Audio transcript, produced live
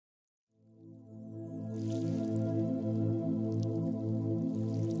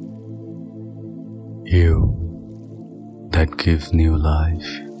give new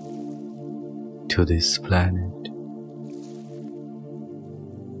life to this planet.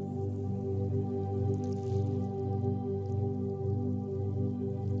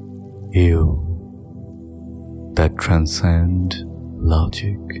 You that transcend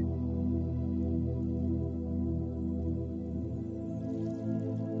logic.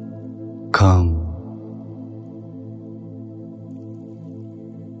 Come,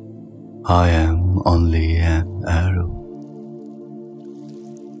 I am only an arrow.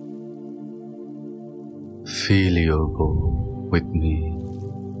 Feel your bow with me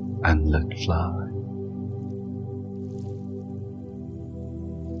and let fly.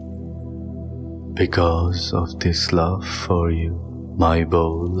 Because of this love for you, my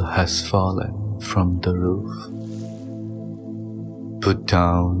bowl has fallen from the roof. Put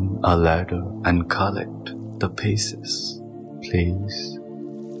down a ladder and collect the pieces, please.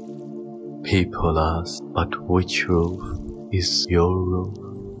 People ask, but which roof is your roof?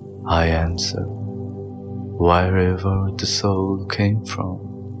 I answer, wherever the soul came from,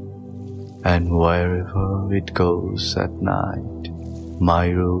 and wherever it goes at night, my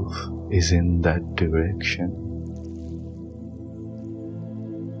roof is in that direction.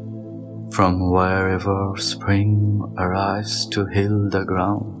 From wherever spring arrives to heal the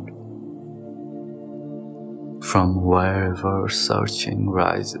ground, from wherever searching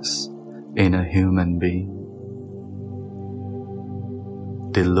rises in a human being,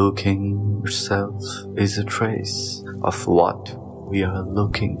 the looking itself is a trace of what we are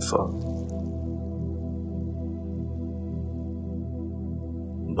looking for.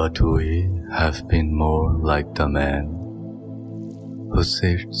 But we have been more like the man who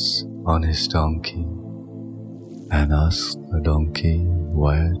sits on his donkey and asks the donkey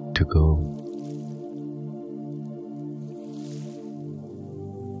where to go.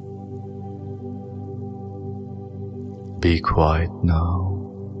 Be quiet now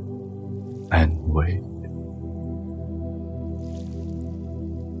and wait.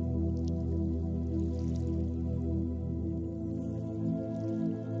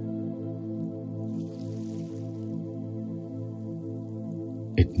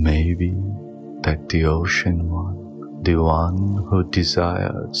 It may be that the ocean one, the one who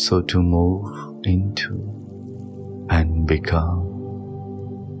desired so to move into and become,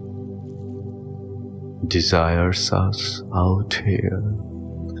 desires us out here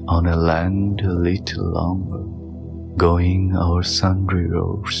on a land a little longer, going our sundry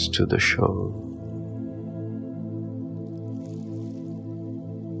roads to the shore.